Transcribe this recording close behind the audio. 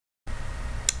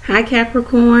Hi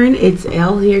Capricorn, it's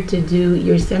Elle here to do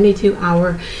your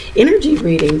 72-hour energy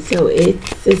reading. So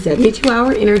it's a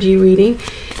 72-hour energy reading.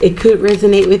 It could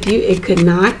resonate with you, it could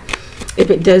not.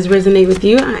 If it does resonate with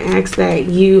you, I ask that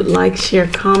you like, share,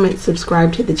 comment,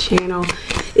 subscribe to the channel.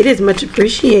 It is much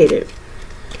appreciated.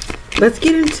 Let's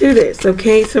get into this,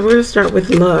 okay? So we're going to start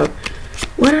with love.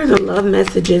 What are the love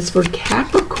messages for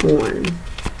Capricorn?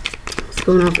 What's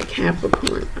going on for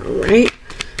Capricorn? All right.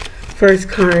 First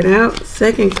card out,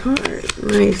 second card.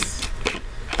 Nice.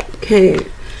 Okay.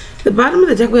 The bottom of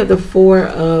the deck, we have the Four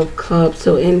of Clubs.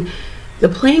 So in the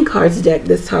playing cards deck,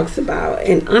 this talks about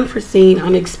an unforeseen,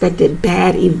 unexpected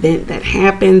bad event that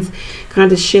happens,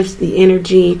 kind of shifts the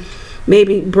energy,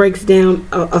 maybe breaks down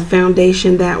a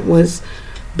foundation that was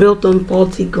built on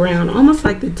faulty ground, almost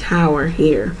like the Tower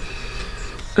here.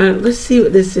 Let's see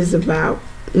what this is about.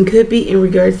 It could be in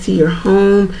regards to your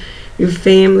home, your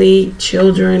family,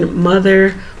 children,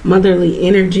 motherly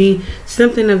energy,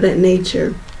 something of that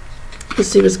nature. Let's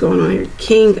see what's going on here.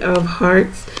 King of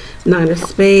Hearts, Nine of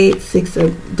Spades, Six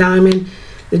of Diamond,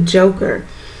 the Joker.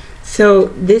 So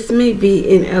this may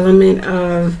be an element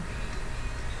of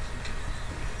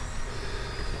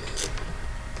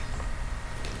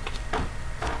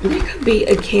it could be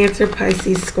a Cancer,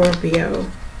 Pisces,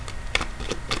 Scorpio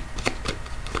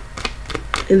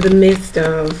in the midst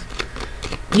of,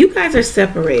 you guys are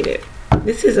separated.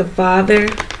 This is a father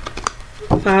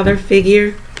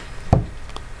figure.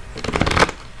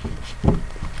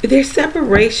 There's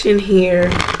separation here.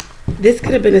 This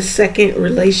could have been a second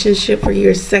relationship for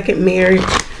your second marriage.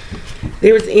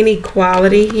 There was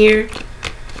inequality here,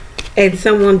 and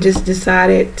someone just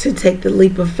decided to take the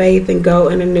leap of faith and go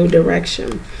in a new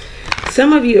direction.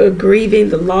 Some of you are grieving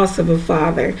the loss of a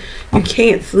father. You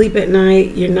can't sleep at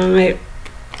night. You're not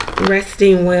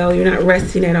resting well. You're not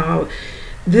resting at all.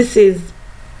 This is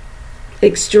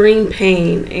extreme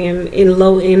pain and in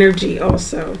low energy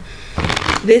also.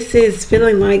 This is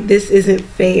feeling like this isn't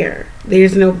fair.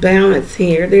 There's no balance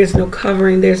here. There's no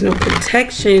covering. There's no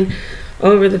protection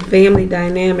over the family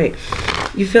dynamic.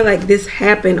 You feel like this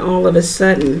happened all of a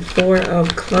sudden. Four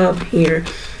of Clubs here.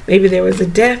 Maybe there was a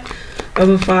death of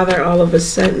a father all of a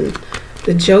sudden.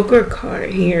 The Joker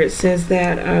card here, it says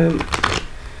that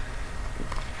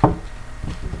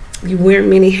you wear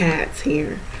many hats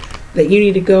here, that you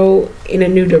need to go in a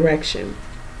new direction,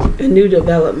 a new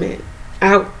development,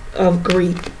 out of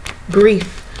grief.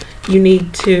 You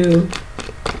need to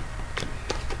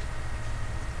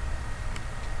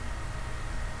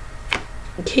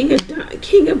King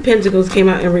of Pentacles came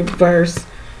out in reverse,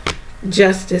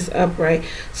 Justice upright.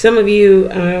 Some of you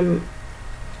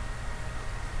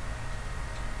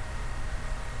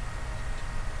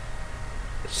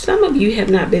have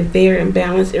not been fair and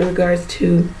balanced in regards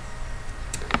to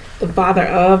the father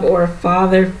of, or a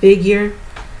father figure.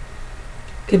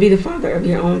 Could be the father of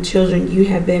your own children. You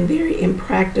have been very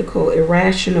impractical,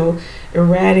 irrational,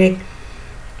 erratic,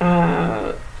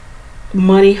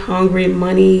 money hungry,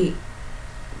 money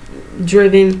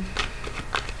driven.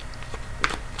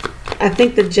 I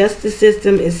think the justice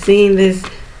system is seeing this.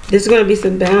 There's going to be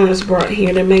some balance brought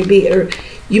here. There may be, or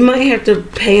you might have to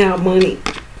pay out money.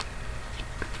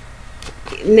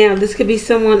 Now, this could be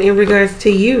someone in regards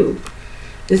to you.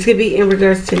 This could be in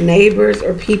regards to neighbors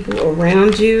or people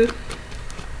around you.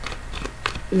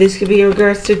 This could be in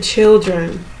regards to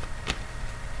children.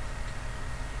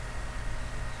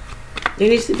 There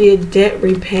needs to be a debt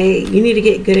repaid. You need to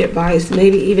get good advice,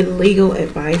 maybe even legal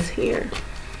advice here.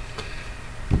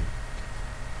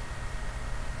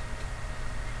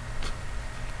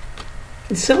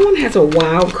 Someone has a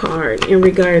wild card in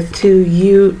regards to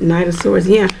you, Knight of Swords.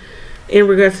 Yeah, in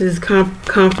regards to this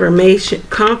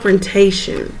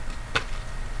confrontation.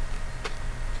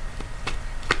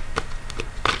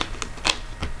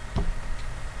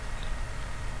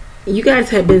 You guys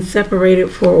have been separated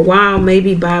for a while,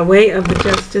 maybe by way of the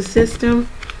justice system.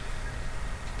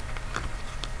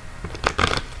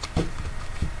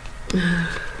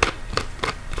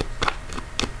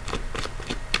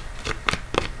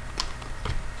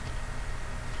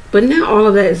 But now all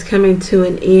of that is coming to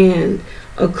an end,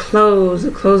 a close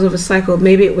of a cycle.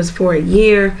 Maybe it was for a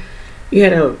year. You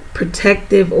had a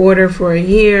protective order for a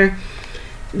year.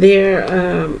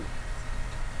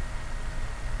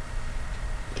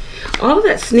 All of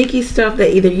that sneaky stuff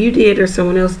that either you did or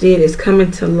someone else did is coming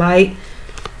to light.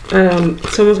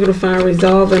 Someone's going to find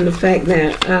resolve in the fact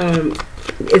that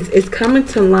it's coming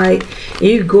to light.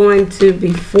 You're going to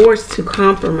be forced to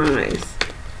compromise.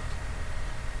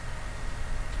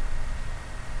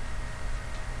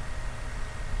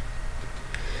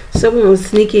 Someone was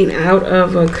sneaking out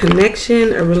of a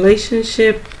connection, a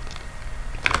relationship.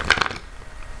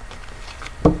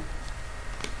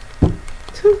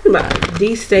 about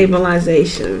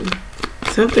destabilization.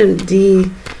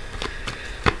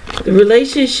 The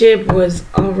relationship was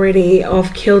already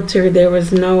off kilter. There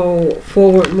was no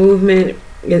forward movement.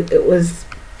 It was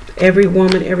every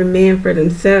woman, every man for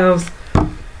themselves.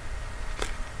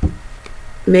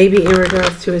 Maybe in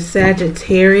regards to a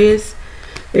Sagittarius,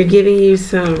 they're giving you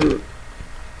some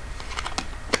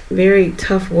very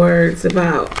tough words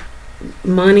about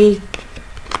money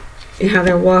and how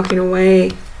they're walking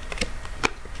away.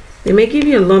 They may give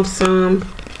you a lump sum.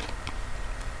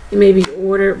 It may be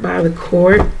ordered by the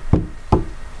court.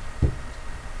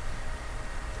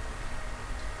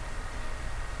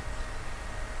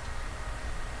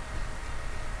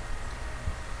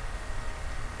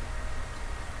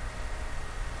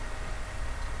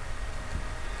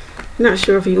 Not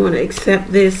sure if you want to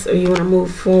accept this or you want to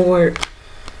move forward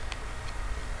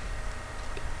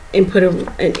and put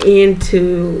an end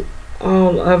to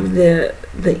all of the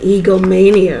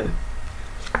egomania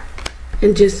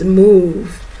and just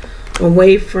move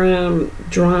away from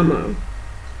drama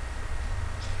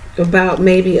about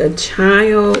maybe a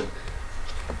child,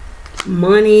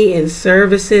 money and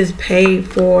services paid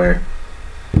for.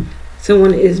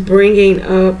 Someone is bringing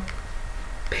up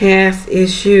past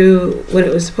issue when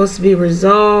it was supposed to be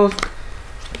resolved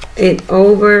and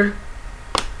over.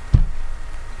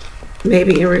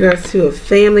 Maybe in regards to a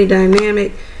family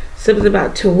dynamic, something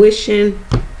about tuition.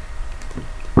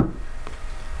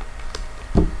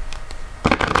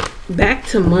 Back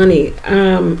to money.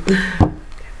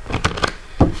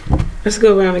 Let's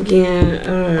go around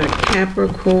again.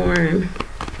 Capricorn.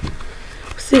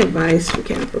 What's the advice for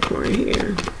Capricorn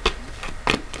here?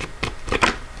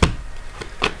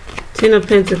 Ten of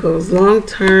Pentacles,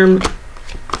 long-term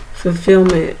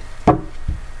fulfillment.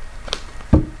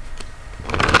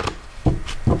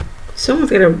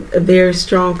 Someone's got a very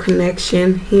strong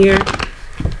connection here.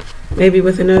 Maybe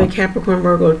with another Capricorn,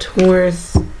 Virgo,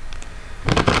 Taurus.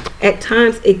 At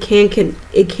times it can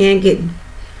get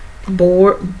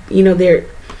bored. You know,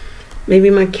 maybe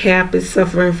my Cap is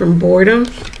suffering from boredom.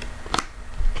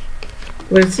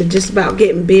 Where it's just about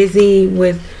getting busy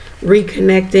with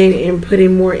reconnecting and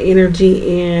putting more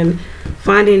energy in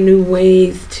finding new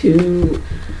ways to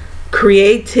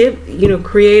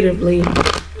creatively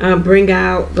bring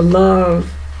out the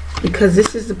love, because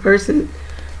this is the person,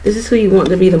 this is who you want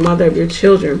to be the mother of your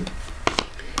children.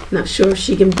 Not sure if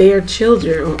she can bear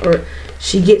children or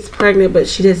she gets pregnant, but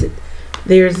she doesn't.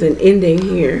 There's an ending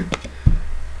here.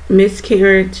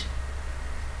 Miscarriage.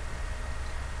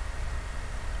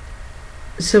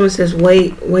 Someone says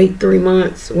wait 3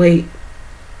 months, wait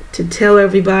to tell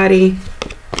everybody.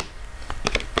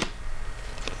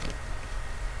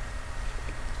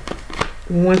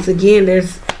 Once again,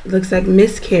 looks like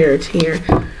miscarriage here.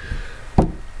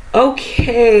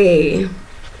 Okay,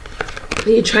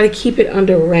 you try to keep it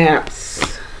under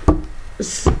wraps.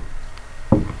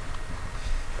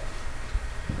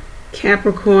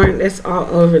 Capricorn, that's all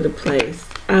over the place.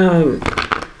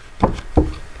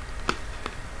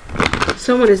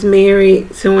 Someone is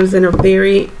married. Someone's in a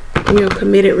very,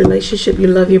 committed relationship. You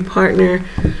love your partner.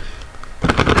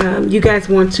 You guys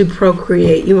want to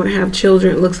procreate. You want to have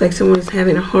children. It looks like someone is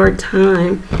having a hard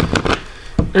time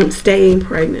staying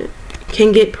pregnant.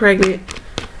 Can get pregnant.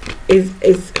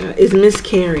 Is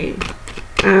miscarrying.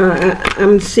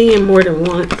 I'm seeing more than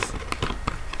once.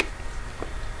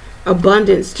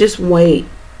 Abundance. Just wait.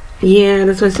 Yeah,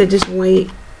 that's what I said. Just wait.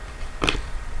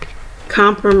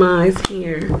 Compromise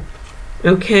here.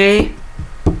 Okay.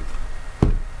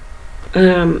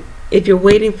 If you're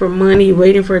waiting for money,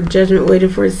 waiting for a judgment, waiting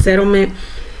for a settlement,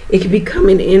 it could be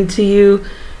coming into you.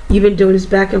 You've been doing this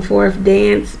back and forth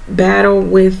dance battle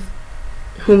with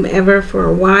whomever for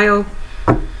a while.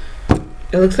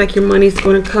 It looks like your money's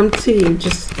going to come to you.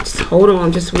 Just hold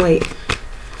on. Just wait.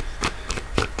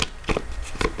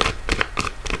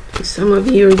 Some of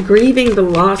you are grieving the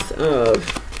loss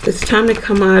of. It's time to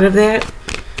come out of that.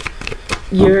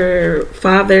 Your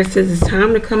father says it's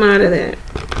time to come out of that.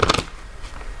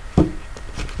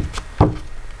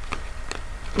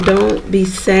 Don't be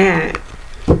sad,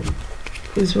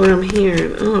 is what I'm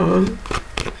hearing. Oh.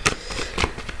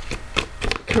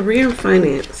 Career and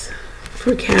finance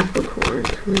for Capricorn.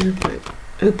 Career and finance.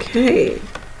 Okay.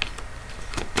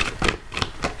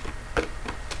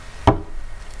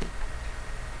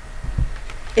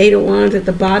 Eight of Wands at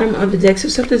the bottom of the deck. So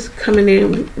something's coming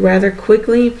in rather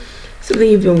quickly.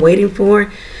 Something you've been waiting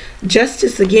for.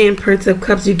 Justice again, Prince of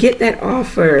Cups. You get that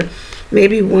offer.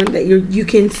 Maybe one that you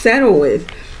can settle with.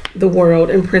 The World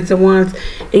and Prince of Wands.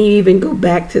 And you even go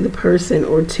back to the person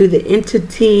or to the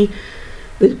entity,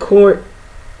 the court,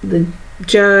 the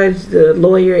judge, the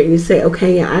lawyer, and you say,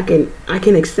 okay, yeah, I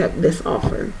can accept this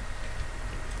offer.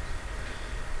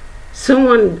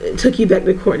 Someone took you back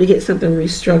to court to get something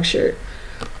restructured,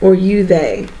 or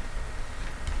they.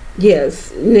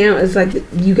 Yes, now it's like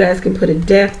you guys can put a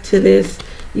death to this.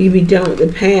 You can be done with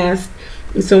the past,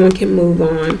 and someone can move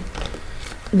on.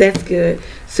 That's good.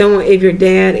 Someone, if your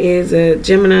dad is a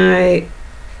Gemini,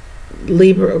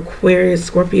 Libra, Aquarius,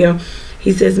 Scorpio,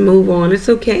 he says move on. It's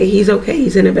okay. He's okay.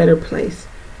 He's in a better place.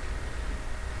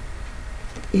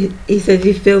 He says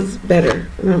he feels better.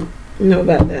 I don't know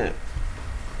about that.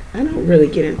 I don't really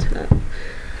get into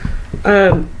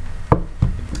that.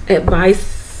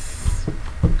 Advice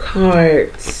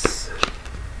cards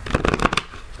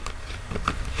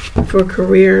for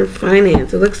career and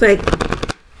finance. It looks like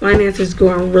finance is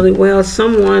going really well.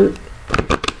 Someone,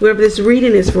 whoever this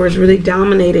reading is for, is really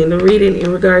dominating the reading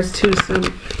in regards to some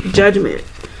judgment,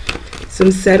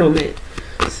 some settlement.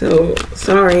 So,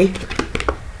 sorry.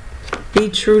 Be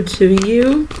true to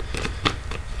you.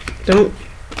 Don't.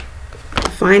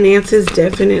 Finances,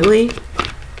 definitely.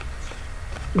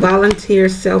 Volunteer,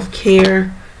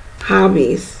 self-care,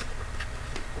 hobbies.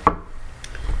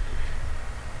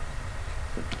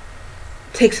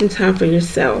 Take some time for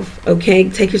yourself, okay?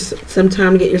 Take some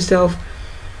time to get yourself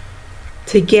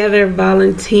together.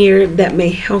 Volunteer. That may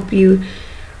help you.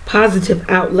 Positive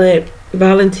outlet.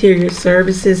 Volunteer your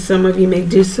services. Some of you may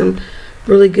do some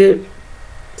really good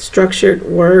structured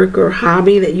work or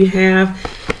hobby that you have,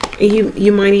 and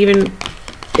you might even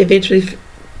eventually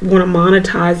want to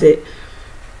monetize it,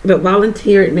 but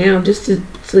volunteer it now, just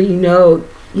so you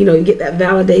get that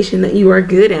validation that you are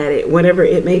good at it, whatever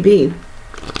it may be.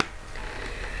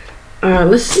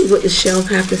 Let's see what the shelf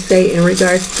have to say in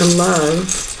regards to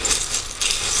love.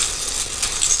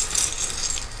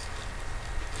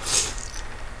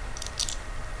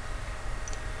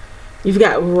 You've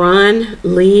got run,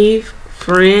 leave,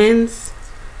 friends,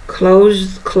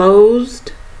 closed,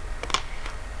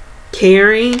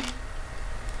 caring,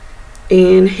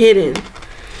 and hidden.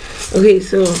 Okay,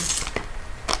 so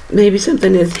maybe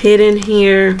something is hidden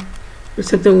here, or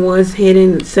something was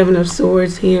hidden. 7 of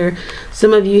Swords here.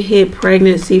 Some of you hid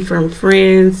pregnancy from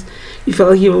friends. You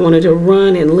felt like you wanted to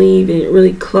run and leave, and you're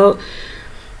really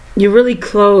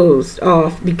closed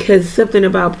off because something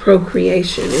about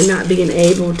procreation and not being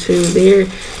able to. There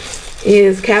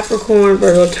is Capricorn,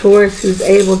 Virgo, Taurus who's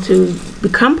able to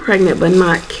become pregnant but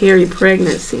not carry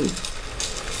pregnancy.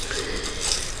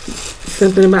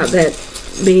 Something about that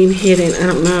being hidden. I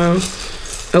don't know.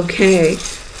 Okay.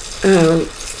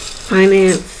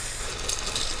 Finance.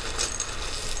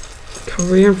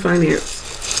 Career and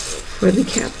finance for the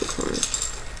Capricorn.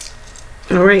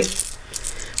 All right.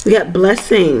 We got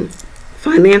blessing,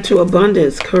 financial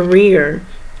abundance, career,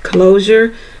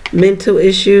 closure, mental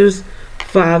issues,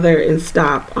 father, and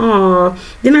stop. Oh,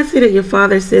 didn't I say that your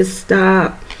father says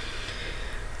stop?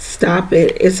 Stop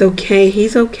it. It's okay.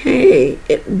 He's okay.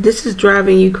 This is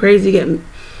driving you crazy. You get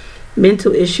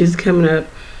mental issues coming up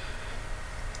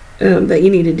that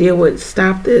you need to deal with.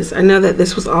 Stop this. I know that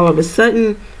this was all of a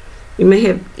sudden. You may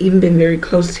have even been very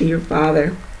close to your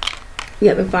father. You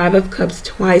got the 5 of Cups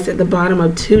twice at the bottom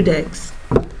of 2 decks.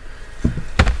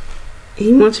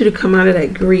 He wants you to come out of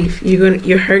that grief.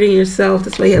 You're hurting yourself.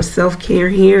 That's why you have self-care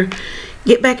here.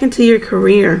 Get back into your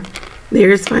career.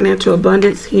 There's financial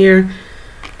abundance here.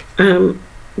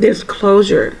 There's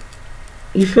closure.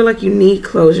 You feel like you need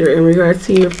closure in regards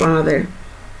to your father.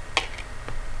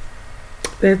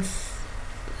 That's,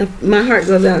 my heart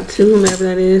goes out to whomever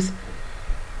that is.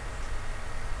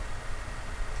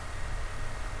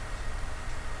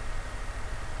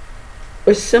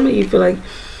 Or some of you feel like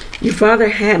your father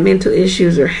had mental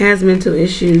issues or has mental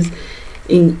issues,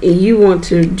 and you want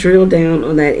to drill down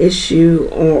on that issue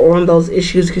or on those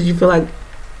issues because you feel like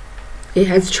it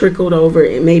has trickled over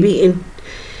and maybe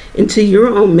into your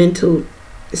own mental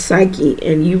psyche,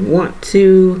 and you want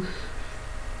to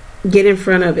get in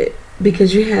front of it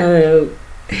because you have a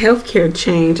healthcare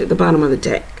change at the bottom of the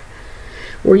deck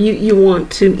where you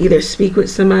want to either speak with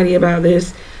somebody about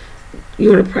this.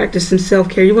 You want to practice some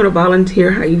self-care. You want to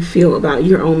volunteer how you feel about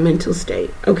your own mental state.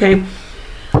 Okay.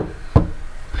 I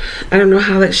don't know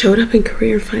how that showed up in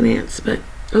career and finance, but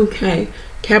okay.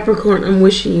 Capricorn, I'm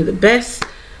wishing you the best.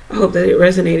 I hope that it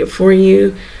resonated for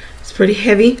you. It's pretty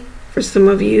heavy for some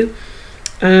of you.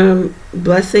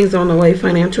 Blessings on the way.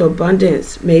 Financial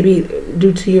abundance, maybe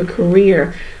due to your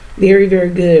career. Very, very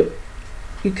good.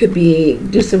 You could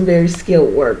do some very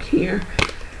skilled work here.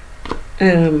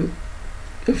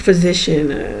 A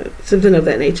physician, something of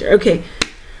that nature. Okay.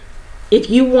 If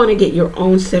you want to get your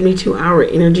own 72-hour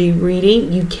energy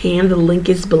reading, you can. The link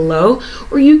is below.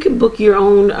 Or you can book your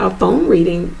own phone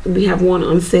reading. We have one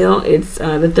on sale. It's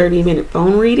the 30-minute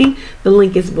phone reading. The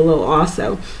link is below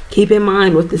also. Keep in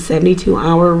mind, with the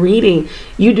 72-hour reading,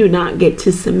 you do not get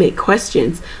to submit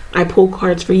questions. I pull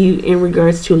cards for you in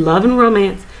regards to love and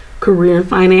romance, career and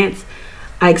finance.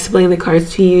 I explain the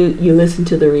cards to you. You listen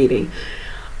to the reading.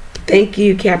 Thank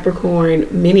you, Capricorn.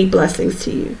 Many blessings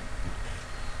to you.